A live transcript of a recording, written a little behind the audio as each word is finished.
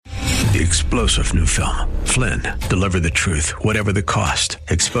The explosive new film, Flynn, deliver the truth, whatever the cost,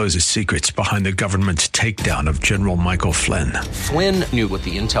 exposes secrets behind the government's takedown of General Michael Flynn. Flynn knew what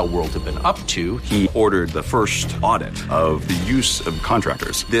the intel world had been up to. He ordered the first audit of the use of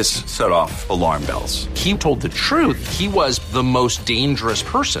contractors. This set off alarm bells. He told the truth. He was the most dangerous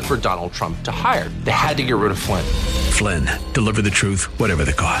person for Donald Trump to hire. They had to get rid of Flynn. Flynn, deliver the truth, whatever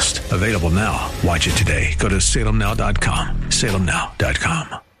the cost. Available now. Watch it today. Go to salemnow.com.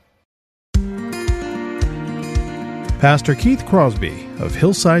 salemnow.com. Pastor Keith Crosby of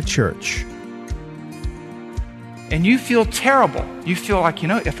Hillside Church. And you feel terrible. You feel like,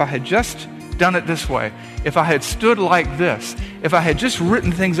 if I had just done it this way, if I had stood like this, if I had just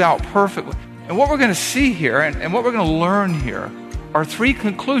written things out perfectly. And what we're going to see here and what we're going to learn here are three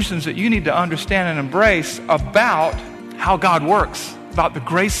conclusions that you need to understand and embrace about how God works, about the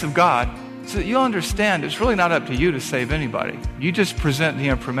grace of God, so that you'll understand it's really not up to you to save anybody. You just present the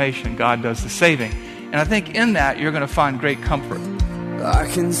information, God does the saving. And I think in that, you're going to find great comfort. I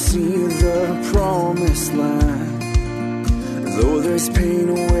can see the promised land, though there's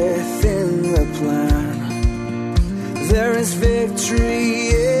pain within the plan. There is victory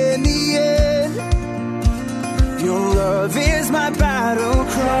in the end. Your love is my battle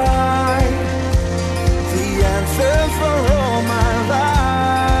cry, the anthem for all my life.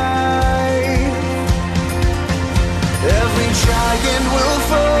 Every giant will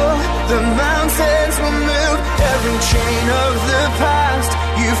fall, the mountains will move, every chain of the past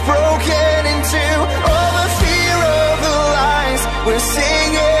you've broken into. All the fear of the lies, we're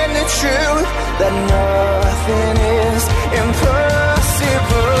singing the truth, that nothing is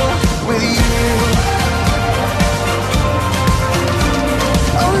impossible with you.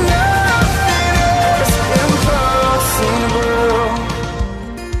 Oh, nothing is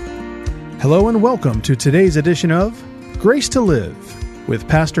impossible. Hello and welcome to today's edition of Grace to Live with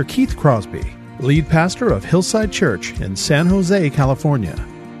Pastor Keith Crosby, lead pastor of Hillside Church in San Jose, California.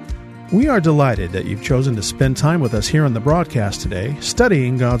 We are delighted that you've chosen to spend time with us here on the broadcast today,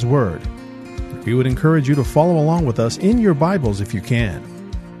 studying God's Word. We would encourage you to follow along with us in your Bibles if you can.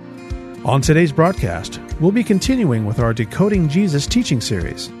 On today's broadcast, we'll be continuing with our Decoding Jesus teaching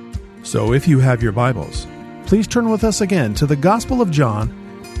series. So if you have your Bibles, please turn with us again to the Gospel of John,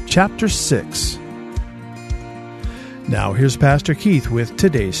 chapter 6. Now here's Pastor Keith with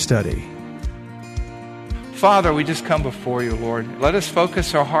today's study. Father, we just come before you, Lord. Let us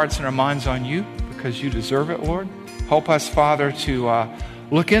focus our hearts and our minds on you because you deserve it, Lord. Help us, Father, to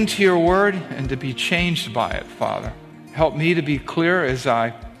look into your word and to be changed by it, Father. Help me to be clear as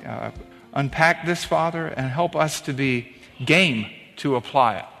I unpack this, Father, and help us to be game to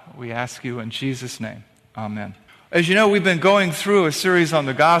apply it. We ask you in Jesus' name. Amen. As you know, we've been going through a series on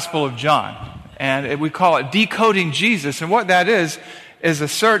the Gospel of John, and we call it Decoding Jesus. And what that is a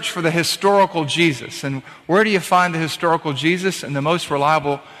search for the historical Jesus. And where do you find the historical Jesus? In the most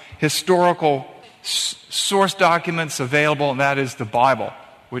reliable historical source documents available, and that is the Bible,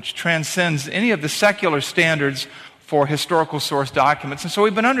 which transcends any of the secular standards for historical source documents. And so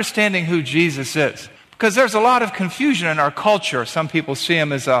we've been understanding who Jesus is, because there's a lot of confusion in our culture. Some people see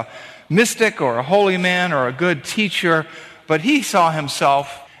him as a mystic or a holy man or a good teacher, but he saw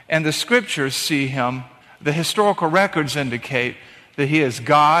himself, and the scriptures see him. The historical records indicate that he is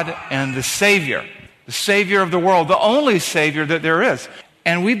God and the Savior of the world, the only Savior that there is.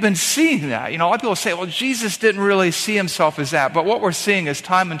 And we've been seeing that. A lot of people say, well, Jesus didn't really see himself as that. But what we're seeing is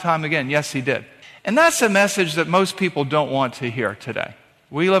time and time again, yes, he did. And that's a message that most people don't want to hear today.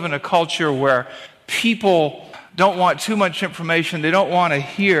 We live in a culture where people don't want too much information. They don't want to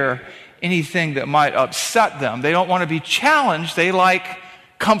hear anything that might upset them. They don't want to be challenged. They like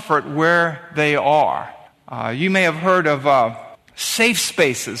comfort where they are. You may have heard of safe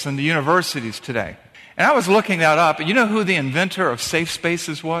spaces in the universities today. And I was looking that up, and you know who the inventor of safe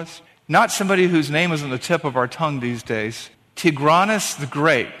spaces was? Not somebody whose name is on the tip of our tongue these days. Tigranes the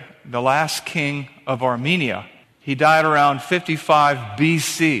Great, the last king of Armenia. He died around 55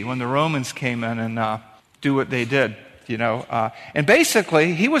 BC when the Romans came in and do what they did, And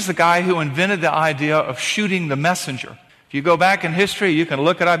basically, he was the guy who invented the idea of shooting the messenger. If you go back in history, you can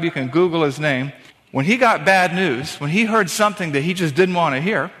look it up, you can Google his name. When he got bad news, when he heard something that he just didn't want to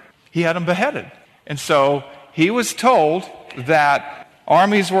hear, he had him beheaded. And so he was told that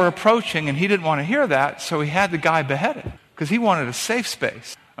armies were approaching, and he didn't want to hear that, so he had the guy beheaded because he wanted a safe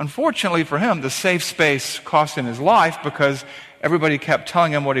space. Unfortunately for him, the safe space cost him his life because everybody kept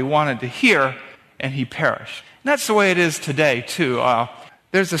telling him what he wanted to hear, and he perished. And that's the way it is today, too.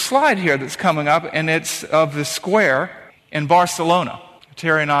 There's a slide here that's coming up, and it's of the square in Barcelona.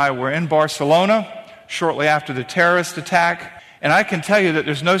 Terry and I were in Barcelona shortly after the terrorist attack, And I can tell you that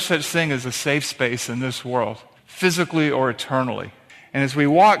there's no such thing as a safe space in this world, physically or eternally. And as we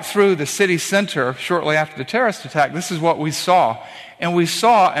walked through the city center shortly after the terrorist attack, this is what we saw. And we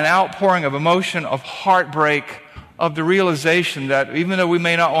saw an outpouring of emotion, of heartbreak, of the realization that even though we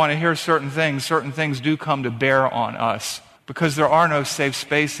may not want to hear certain things do come to bear on us because there are no safe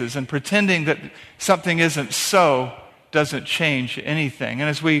spaces. And pretending that something isn't so doesn't change anything. And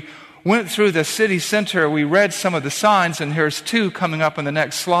as we went through the city center, we read some of the signs, and here's two coming up on the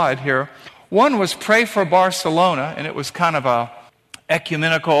next slide here. One was Pray for Barcelona, and it was kind of a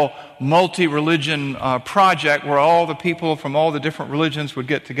ecumenical, multi-religion project where all the people from all the different religions would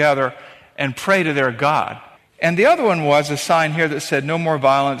get together and pray to their God. And the other one was a sign here that said, no more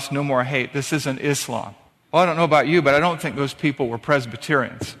violence, no more hate. This isn't Islam. Well, I don't know about you, but I don't think those people were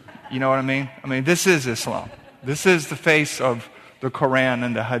Presbyterians. You know what I mean? I mean, this is Islam. This is the face of the Quran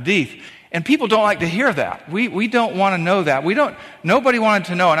and the Hadith. And people don't like to hear that. We don't want to know that. Nobody wanted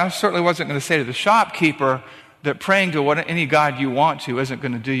to know, and I certainly wasn't going to say to the shopkeeper that praying to any God you want to isn't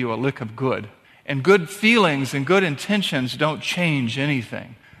going to do you a lick of good. And good feelings and good intentions don't change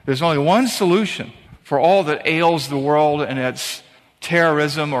anything. There's only one solution for all that ails the world, and it's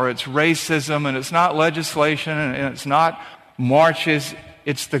terrorism or it's racism, and it's not legislation, and it's not marches.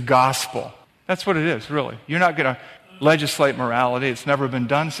 It's the gospel. That's what it is, really. You're not going to legislate morality. It's never been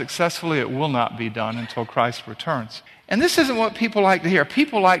done successfully. It will not be done until Christ returns. And this isn't what people like to hear.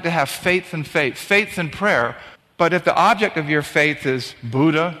 People like to have faith in prayer. But if the object of your faith is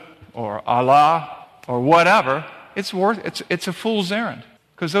Buddha or Allah or whatever, it's a fool's errand,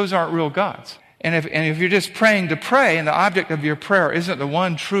 because those aren't real gods. And if you're just praying to pray and the object of your prayer isn't the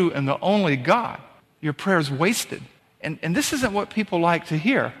one true and the only God, your prayer is wasted. And this isn't what people like to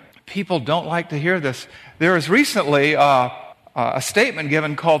hear. People don't like to hear this. There was recently a statement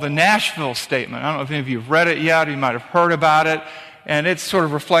given called the Nashville Statement. I don't know if any of you have read it yet, or you might have heard about it. And it's sort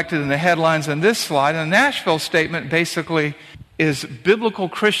of reflected in the headlines on this slide. And the Nashville Statement basically is biblical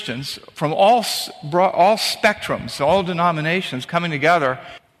Christians from all spectrums, all denominations coming together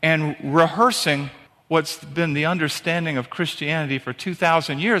and rehearsing what's been the understanding of Christianity for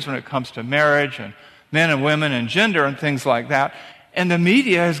 2,000 years when it comes to marriage and men and women and gender and things like that. And the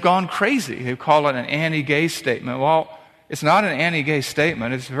media has gone crazy. They call it an anti-gay statement. Well, it's not an anti-gay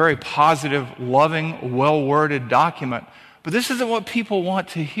statement. It's a very positive, loving, well-worded document. But this isn't what people want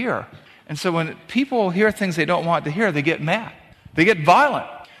to hear. And so when people hear things they don't want to hear, they get mad. They get violent.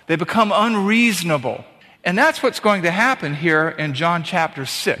 They become unreasonable. And that's what's going to happen here in John chapter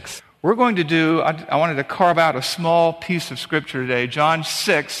 6. We're going to do, I wanted to carve out a small piece of scripture today, John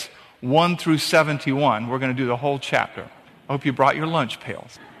 6, 1 through 71. We're going to do the whole chapter. I hope you brought your lunch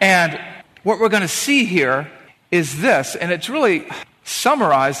pails. And what we're going to see here is this, and it's really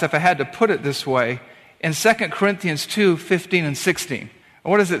summarized, if I had to put it this way, in 2 Corinthians 2, 15 and 16.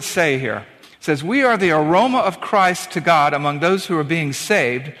 What does it say here? It says, we are the aroma of Christ to God among those who are being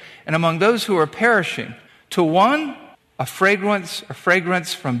saved and among those who are perishing. To one, a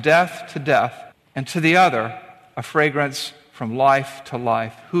fragrance from death to death, and to the other, a fragrance from life to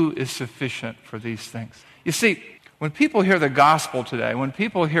life. Who is sufficient for these things? You see, when people hear the gospel today, when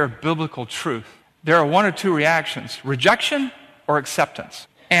people hear biblical truth, there are one or two reactions: rejection or acceptance.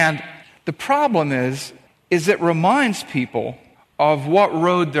 And the problem is it reminds people of what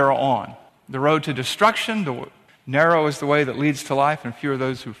road they're on. The road to destruction, narrow is the way that leads to life, and few are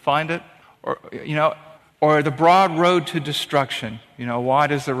those who find it. Or the broad road to destruction.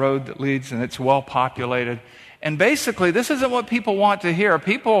 Wide is the road that leads, and it's well populated. And basically, this isn't what people want to hear.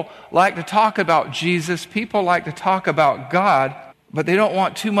 People like to talk about Jesus. People like to talk about God, but they don't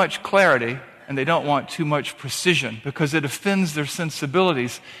want too much clarity, and they don't want too much precision, because it offends their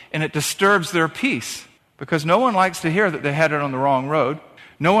sensibilities and it disturbs their peace. Because no one likes to hear that they're headed on the wrong road.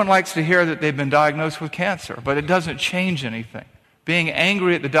 No one likes to hear that they've been diagnosed with cancer, but it doesn't change anything. Being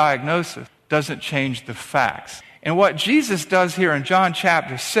angry at the diagnosis doesn't change the facts. And what Jesus does here in John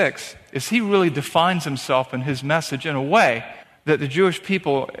chapter 6 is he really defines himself in his message in a way that the Jewish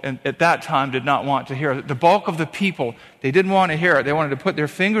people at that time did not want to hear. The bulk of the people, they didn't want to hear it. They wanted to put their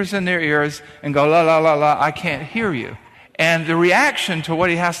fingers in their ears and go, la, la, la, la, I can't hear you. And the reaction to what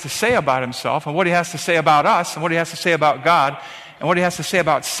he has to say about himself and what he has to say about us and what he has to say about God and what he has to say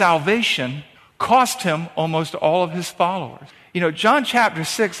about salvation cost him almost all of his followers. John chapter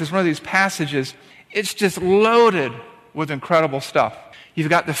 6 is one of these passages, it's just loaded with incredible stuff. You've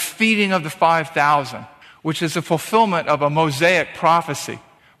got the feeding of the 5,000, which is a fulfillment of a Mosaic prophecy.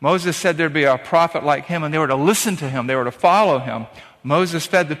 Moses said there'd be a prophet like him, and they were to listen to him. They were to follow him. Moses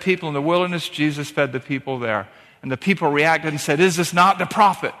fed the people in the wilderness. Jesus fed the people there. And the people reacted and said, is this not the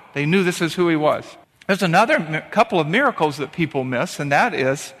prophet? They knew this is who he was. There's another couple of miracles that people miss, and that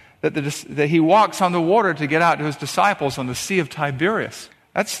is that he walks on the water to get out to his disciples on the Sea of Tiberias.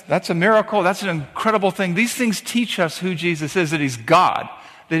 That's a miracle. That's an incredible thing. These things teach us who Jesus is, that he's God,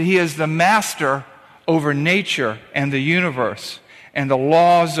 that he is the master over nature and the universe and the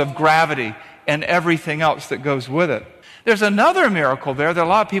laws of gravity and everything else that goes with it. There's another miracle there that a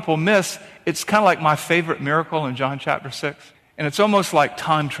lot of people miss. It's kind of like my favorite miracle in John chapter 6. And it's almost like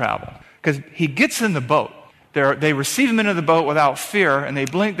time travel, because he gets in the boat. They receive him into the boat without fear, and they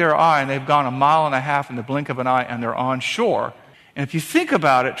blink their eye, and they've gone 1.5 miles in the blink of an eye, and they're on shore. And if you think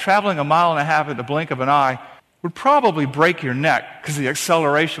about it, traveling 1.5 miles in the blink of an eye would probably break your neck, because the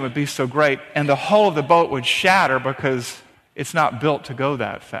acceleration would be so great, and the hull of the boat would shatter because it's not built to go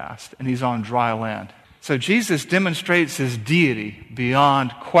that fast, and he's on dry land. So Jesus demonstrates his deity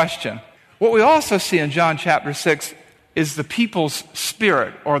beyond question. What we also see in John chapter 6 is the people's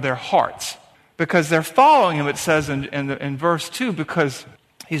spirit, or their hearts, because they're following him, it says in verse 2, because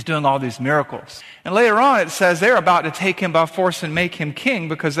he's doing all these miracles. And later on it says they're about to take him by force and make him king,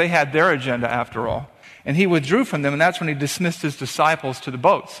 because they had their agenda after all. And he withdrew from them, and that's when he dismissed his disciples to the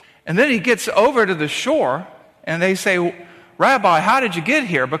boats. And then he gets over to the shore, and they say, Rabbi, how did you get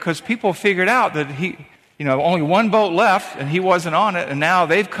here? Because people figured out that only one boat left, and he wasn't on it, and now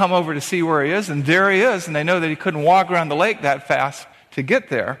they've come over to see where he is, and there he is, and they know that he couldn't walk around the lake that fast to get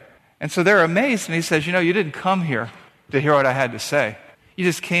there. And so they're amazed, and he says, you didn't come here to hear what I had to say. You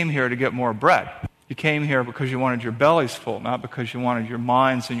just came here to get more bread. You came here because you wanted your bellies full, not because you wanted your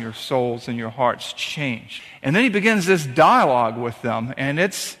minds and your souls and your hearts changed. And then he begins this dialogue with them, and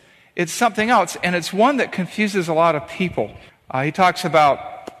it's something else, and it's one that confuses a lot of people. He talks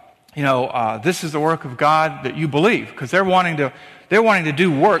about, this is the work of God that you believe, because they're wanting to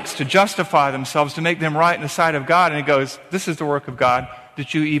do works to justify themselves, to make them right in the sight of God. And he goes, this is the work of God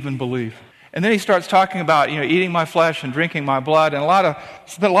that you even believe. And then he starts talking about, eating my flesh and drinking my blood, and a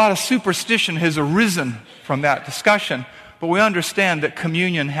lot of superstition has arisen from that discussion. But we understand that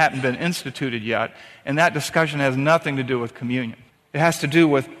communion hadn't been instituted yet, and that discussion has nothing to do with communion. It has to do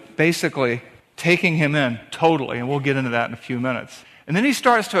with basically taking him in totally, and we'll get into that in a few minutes. And then he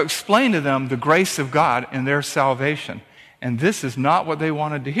starts to explain to them the grace of God in their salvation. And this is not what they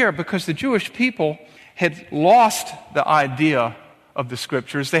wanted to hear, because the Jewish people had lost the idea of the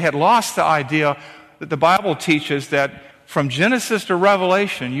Scriptures. They had lost the idea that the Bible teaches that from Genesis to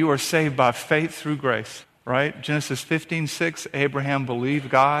Revelation, you are saved by faith through grace, right? Genesis 15:6, Abraham believed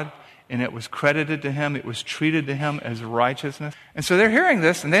God, and it was credited to him, it was treated to him as righteousness. And so they're hearing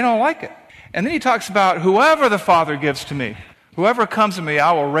this, and they don't like it. And then he talks about whoever the Father gives to me, whoever comes to me,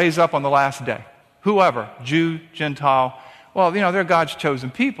 I will raise up on the last day. Whoever, Jew, Gentile. Well, they're God's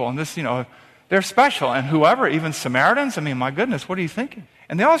chosen people, and this, they're special. And whoever, even Samaritans, my goodness, what are you thinking?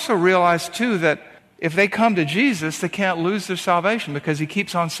 And they also realize, too, that if they come to Jesus, they can't lose their salvation, because he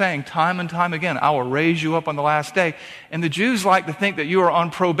keeps on saying time and time again, I will raise you up on the last day. And the Jews like to think that you are on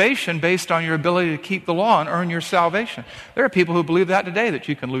probation based on your ability to keep the law and earn your salvation. There are people who believe that today, that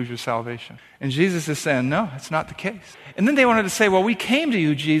you can lose your salvation. And Jesus is saying, no, that's not the case. And then they wanted to say, well, we came to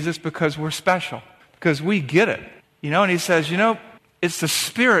you, Jesus, because we're special, because we get it. And he says, it's the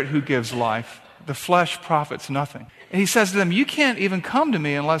Spirit who gives life. The flesh profits nothing. And he says to them, you can't even come to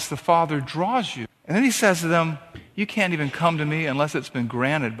me unless the Father draws you. And then he says to them, you can't even come to me unless it's been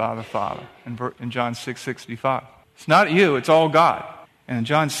granted by the Father, in John 6:65. It's not you, it's all God. And in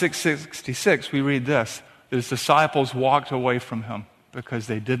John 6:66, we read this, that his disciples walked away from him because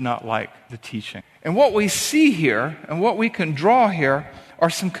they did not like the teaching. And what we see here, and what we can draw here,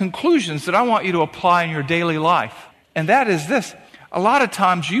 are some conclusions that I want you to apply in your daily life. And that is this. A lot of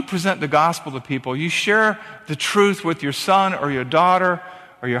times you present the gospel to people. You share the truth with your son or your daughter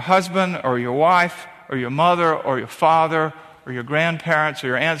or your husband or your wife or your mother or your father or your grandparents or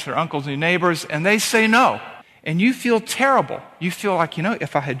your aunts or uncles and your neighbors, and they say no. And you feel terrible. You feel like,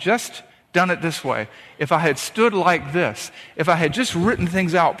 if I had just done it this way, if I had stood like this, if I had just written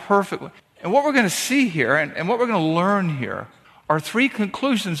things out perfectly. And what we're going to see here, and what we're going to learn here, are 3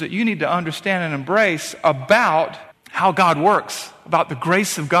 conclusions that you need to understand and embrace about how God works, about the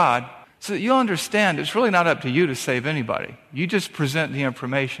grace of God, so that you'll understand it's really not up to you to save anybody. You just present the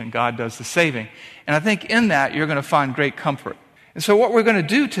information, God does the saving. And I think in that you're going to find great comfort. And so what we're going to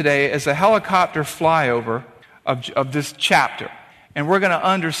do today is a helicopter flyover of this chapter. And we're going to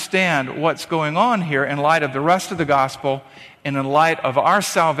understand what's going on here in light of the rest of the gospel and in light of our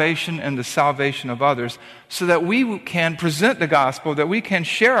salvation and the salvation of others, so that we can present the gospel, that we can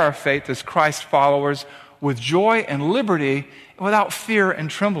share our faith as Christ followers with joy and liberty without fear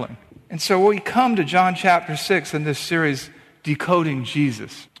and trembling. And so we come to John chapter 6 in this series, Decoding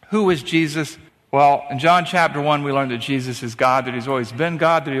Jesus. Who is Jesus? Well, in John chapter 1, we learn that Jesus is God, that he's always been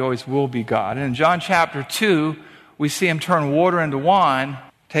God, that he always will be God. And in John chapter 2, we see him turn water into wine,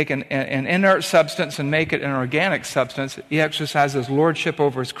 take an inert substance and make it an organic substance. He exercises lordship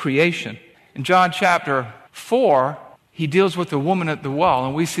over his creation. In John chapter 4, he deals with the woman at the well,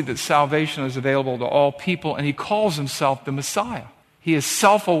 and we see that salvation is available to all people, and he calls himself the Messiah. He is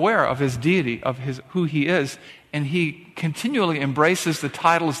self-aware of his deity, of who he is, and he continually embraces the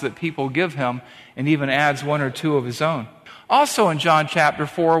titles that people give him and even adds one or two of his own. Also in John chapter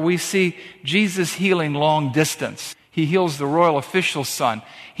 4, we see Jesus healing long distance. He heals the royal official's son.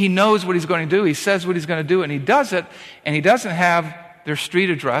 He knows what he's going to do. He says what he's going to do, and he does it, and he doesn't have their street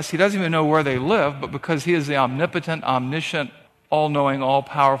address. He doesn't even know where they live, but because he is the omnipotent, omniscient, all-knowing,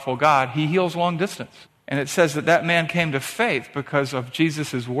 all-powerful God, he heals long distance. And it says that that man came to faith because of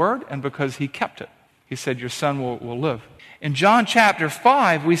Jesus' word and because he kept it. He said, your son will live. In John chapter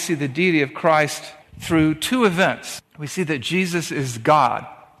 5, we see the deity of Christ through two events. We see that Jesus is God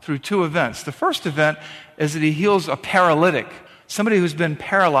through two events. The first event is that he heals a paralytic, somebody who's been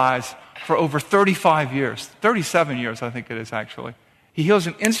paralyzed for over 35 years, 37 years I think it is actually. He heals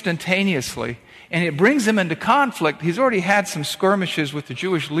him instantaneously, and it brings him into conflict. He's already had some skirmishes with the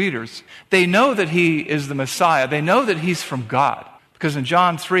Jewish leaders. They know that he is the Messiah. They know that he's from God. Because in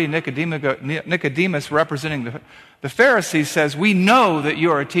John 3, Nicodemus, representing the Pharisees, says, we know that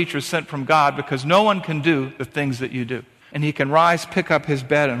you are a teacher sent from God because no one can do the things that you do. And he can rise, pick up his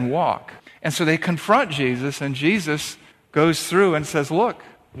bed, and walk. And so they confront Jesus, and Jesus goes through and says, look,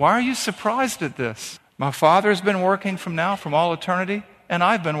 why are you surprised at this? My Father has been working from all eternity, and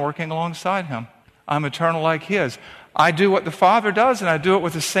I've been working alongside him. I'm eternal like he is. I do what the Father does, and I do it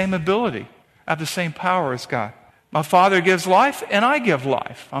with the same ability. I have the same power as God. My Father gives life, and I give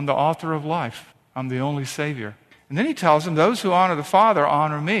life. I'm the author of life. I'm the only Savior. And then he tells them, those who honor the Father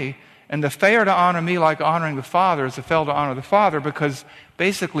honor me, and the fair to honor me like honoring the Father is the fair to honor the Father, because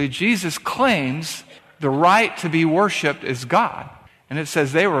basically Jesus claims the right to be worshipped as God. And it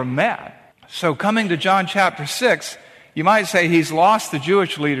says they were mad. So coming to John chapter 6, you might say he's lost the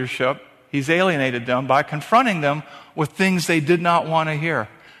Jewish leadership. He's alienated them by confronting them with things they did not want to hear.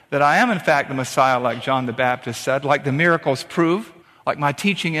 That I am in fact the Messiah, like John the Baptist said, like the miracles prove, like my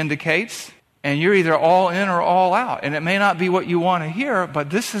teaching indicates, and you're either all in or all out. And it may not be what you want to hear, but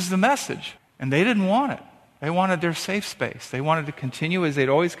this is the message. And they didn't want it. They wanted their safe space. They wanted to continue as they'd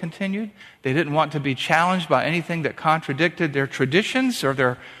always continued. They didn't want to be challenged by anything that contradicted their traditions or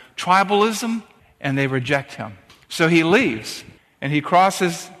their tribalism, and they reject him. So he leaves, and he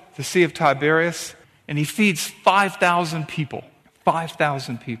crosses the Sea of Tiberias, and he feeds 5,000 people.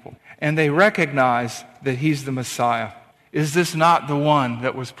 5,000 people. And they recognize that he's the Messiah. Is this not the one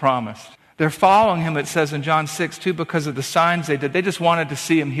that was promised? They're following him, it says in John 6, too, because of the signs they did. They just wanted to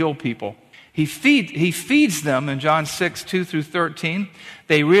see him heal people. He feeds them in John 6, 2 through 13.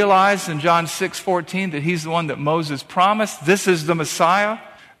 They realize in John 6, 14 that he's the one that Moses promised. This is the Messiah.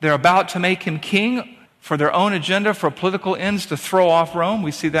 They're about to make him king for their own agenda, for political ends, to throw off Rome.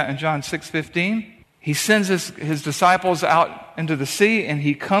 We see that in John 6, 15. He sends his disciples out into the sea, and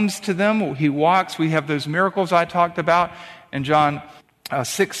he comes to them. He walks. We have those miracles I talked about in John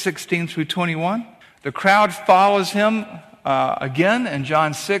 6, 16 through 21. The crowd follows him again in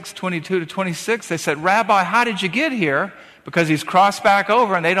John 6, 22 to 26. They said, Rabbi, how did you get here? Because he's crossed back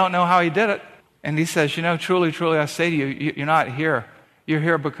over, and they don't know how he did it. And he says, truly, truly, I say to you, you're not here. You're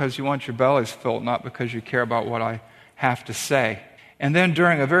here because you want your bellies filled, not because you care about what I have to say. And then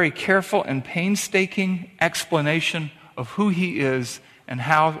during a very careful and painstaking explanation of who he is and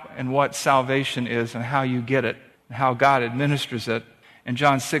how and what salvation is and how you get it and how God administers it, in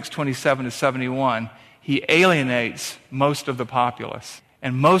John 6, 27 to 71, he alienates most of the populace.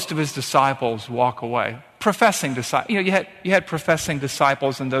 And most of his disciples walk away. Professing disciples. You had professing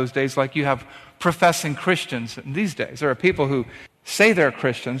disciples in those days like you have professing Christians in these days. There are people who say they're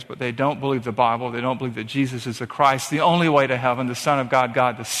Christians, but they don't believe the Bible. They don't believe that Jesus is the Christ, the only way to heaven, the Son of God,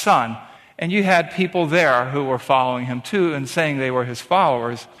 God the Son. And you had people there who were following him too and saying they were his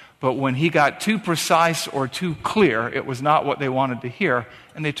followers. But when he got too precise or too clear, it was not what they wanted to hear,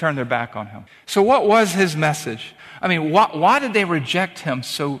 and they turned their back on him. So what was his message? I mean, why did they reject him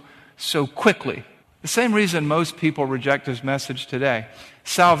so quickly? The same reason most people reject his message today.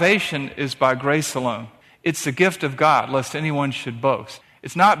 Salvation is by grace alone. It's the gift of God, lest anyone should boast.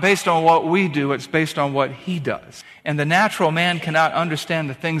 It's not based on what we do, it's based on what he does. And the natural man cannot understand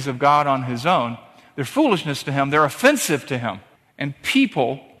the things of God on his own. They're foolishness to him, they're offensive to him. And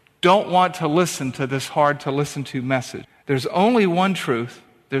people don't want to listen to this hard-to-listen-to message. There's only one truth.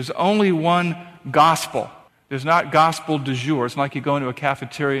 There's only one gospel. There's not gospel du jour. It's like you go into a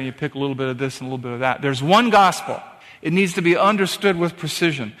cafeteria and you pick a little bit of this and a little bit of that. There's one gospel. It needs to be understood with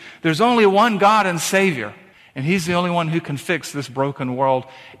precision. There's only one God and Savior, and He's the only one who can fix this broken world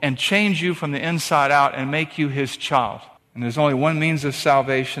and change you from the inside out and make you His child. And there's only one means of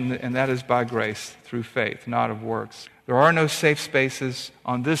salvation, and that is by grace, through faith, not of works. There are no safe spaces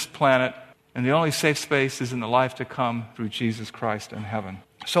on this planet, and the only safe space is in the life to come through Jesus Christ in heaven.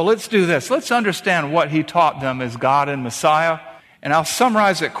 So let's do this. Let's understand what He taught them as God and Messiah. And I'll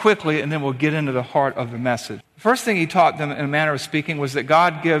summarize it quickly, and then we'll get into the heart of the message. The first thing He taught them, in a manner of speaking, was that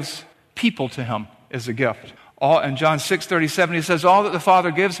God gives people to Him as a gift. In John 6:37, He says, all that the Father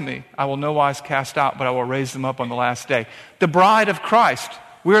gives me, I will no wise cast out, but I will raise them up on the last day. The bride of Christ.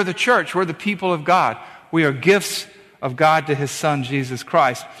 We are the church. We're the people of God. We are gifts of God to His Son, Jesus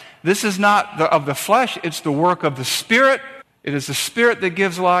Christ. This is not of the flesh. It's the work of the Spirit. It is the Spirit that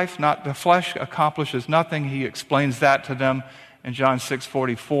gives life, not the flesh accomplishes nothing. He explains that to them in John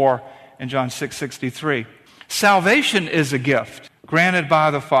 6:44 and John 6:63. Salvation is a gift granted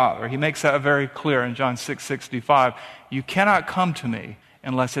by the Father. He makes that very clear in John 6:65. You cannot come to me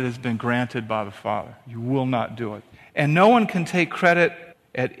unless it has been granted by the Father. You will not do it. And no one can take credit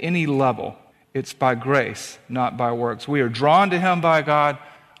at any level. It's by grace, not by works. We are drawn to Him by God.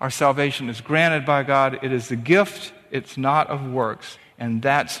 Our salvation is granted by God. It is a gift. It's not of works. And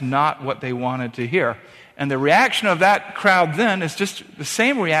that's not what they wanted to hear. And the reaction of that crowd then is just the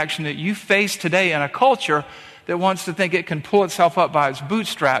same reaction that you face today in a culture that wants to think it can pull itself up by its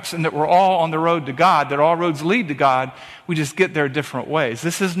bootstraps and that we're all on the road to God, that all roads lead to God. We just get there different ways.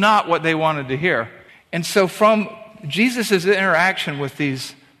 This is not what they wanted to hear. And so from Jesus' interaction with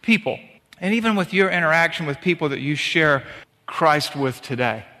these people, and even with your interaction with people that you share Christ with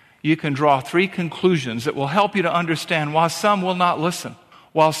today, you can draw three conclusions that will help you to understand why some will not listen,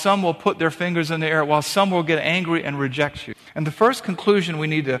 while some will put their fingers in the air, while some will get angry and reject you. And the first conclusion we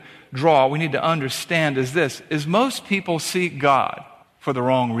need to draw, we need to understand is this, is most people seek God for the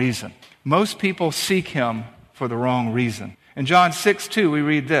wrong reason. Most people seek Him for the wrong reason. In John 6:2, we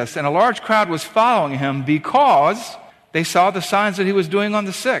read this, and a large crowd was following Him because they saw the signs that He was doing on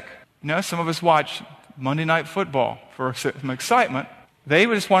the sick. You know, some of us watch Monday Night Football for some excitement. They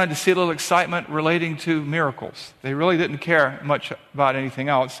just wanted to see a little excitement relating to miracles. They really didn't care much about anything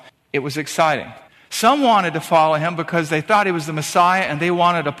else. It was exciting. Some wanted to follow Him because they thought He was the Messiah and they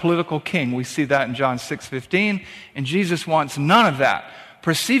wanted a political king. We see that in John 6:15. And Jesus wants none of that.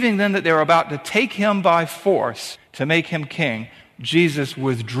 Perceiving then that they were about to take Him by force to make Him king, Jesus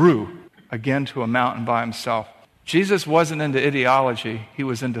withdrew again to a mountain by Himself. Jesus wasn't into ideology. He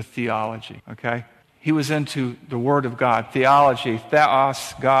was into theology, okay? He was into the Word of God. Theology,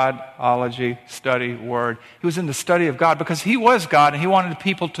 theos, God, ology, study, Word. He was in the study of God because He was God and He wanted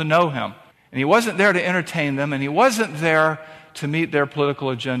people to know Him. And He wasn't there to entertain them, and He wasn't there to meet their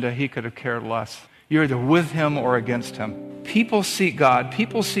political agenda. He could have cared less. You're either with Him or against Him. People seek God.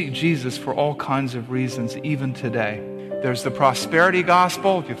 People seek Jesus for all kinds of reasons, even today. There's the prosperity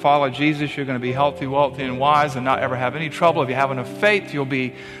gospel. If you follow Jesus, you're going to be healthy, wealthy, and wise and not ever have any trouble. If you have enough faith, you'll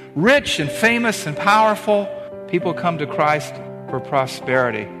be rich and famous and powerful. People come to Christ for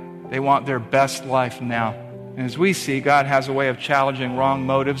prosperity. They want their best life now. And as we see, God has a way of challenging wrong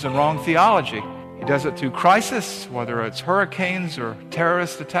motives and wrong theology. He does it through crisis, whether it's hurricanes or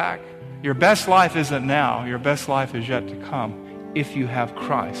terrorist attack. Your best life isn't now. Your best life is yet to come if you have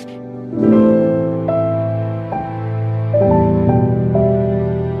Christ.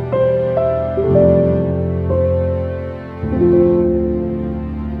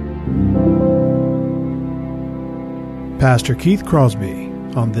 Pastor Keith Crosby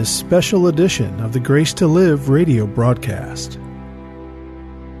on this special edition of the Grace to Live radio broadcast.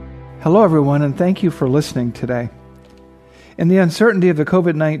 Hello, everyone, and thank you for listening today. In the uncertainty of the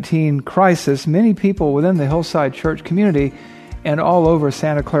COVID-19 crisis, many people within the Hillside Church community and all over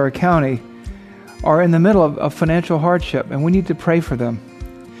Santa Clara County are in the middle of financial hardship, and we need to pray for them.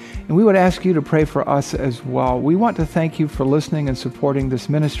 And we would ask you to pray for us as well. We want to thank you for listening and supporting this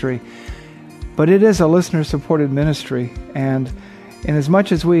ministry. But it is a listener-supported ministry, and in as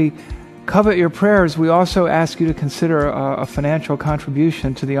much as we covet your prayers, we also ask you to consider a financial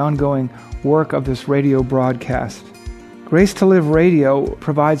contribution to the ongoing work of this radio broadcast. Grace to Live Radio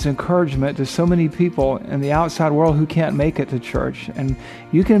provides encouragement to so many people in the outside world who can't make it to church, and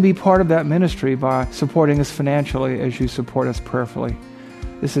you can be part of that ministry by supporting us financially as you support us prayerfully.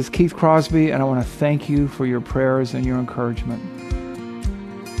 This is Keith Crosby, and I want to thank you for your prayers and your encouragement.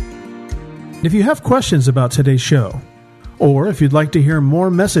 If you have questions about today's show, or if you'd like to hear more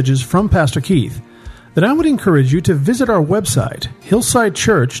messages from Pastor Keith, then I would encourage you to visit our website,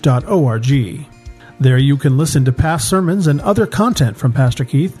 hillsidechurch.org. There you can listen to past sermons and other content from Pastor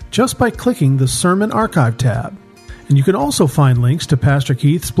Keith just by clicking the Sermon Archive tab. And you can also find links to Pastor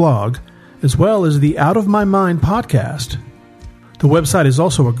Keith's blog, as well as the Out of My Mind podcast. The website is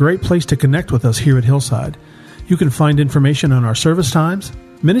also a great place to connect with us here at Hillside. You can find information on our service times,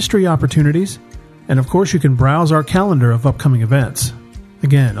 ministry opportunities, and of course you can browse our calendar of upcoming events.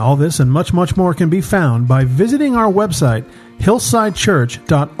 Again, all this and much, much more can be found by visiting our website,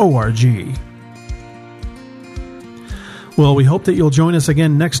 hillsidechurch.org. Well, we hope that you'll join us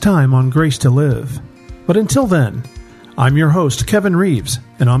again next time on Grace to Live. But until then, I'm your host, Kevin Reeves,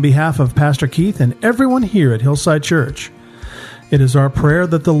 and on behalf of Pastor Keith and everyone here at Hillside Church, it is our prayer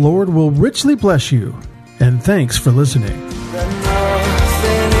that the Lord will richly bless you, and thanks for listening.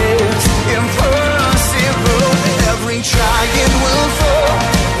 Nothing is impossible. Every giant will fall.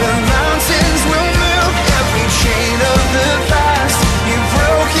 The mountains will move. Every chain of the past you've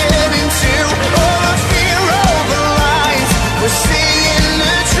broken into. All the fear, all the lies. We're singing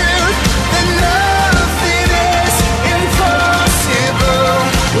the truth. That nothing is impossible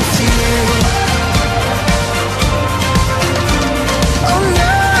with you. Oh,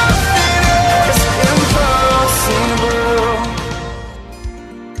 nothing is impossible.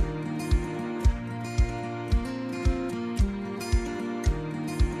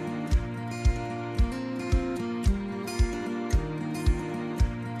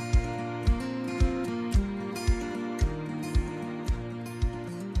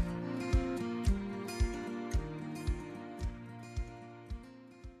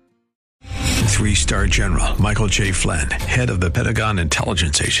 Three-star General Michael J. Flynn, head of the Pentagon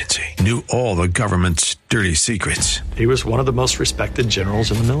Intelligence Agency, knew all the government's dirty secrets. He was one of the most respected generals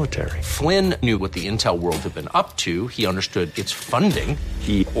in the military. Flynn knew what the intel world had been up to. He understood its funding.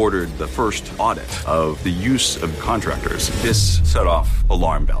 He ordered the first audit of the use of contractors. This set off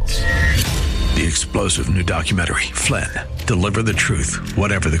alarm bells. The explosive new documentary, Flynn, Deliver the Truth,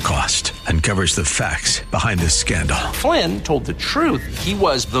 Whatever the Cost, uncovers the facts behind this scandal. Flynn told the truth. He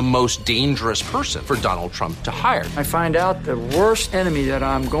was the most dangerous person for Donald Trump to hire. I find out the worst enemy that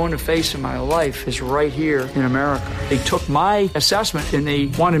I'm going to face in my life is right here in America. They took my assessment and they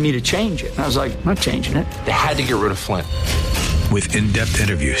wanted me to change it. And I was like, I'm not changing it. They had to get rid of Flynn. With in-depth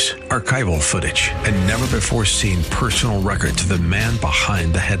interviews, archival footage, and never-before-seen personal records of the man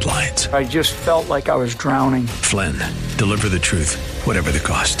behind the headlines. I just felt like I was drowning. Flynn, Deliver the Truth, Whatever the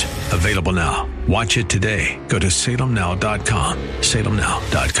Cost. Available now. Watch it today. Go to salemnow.com.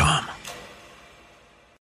 salemnow.com.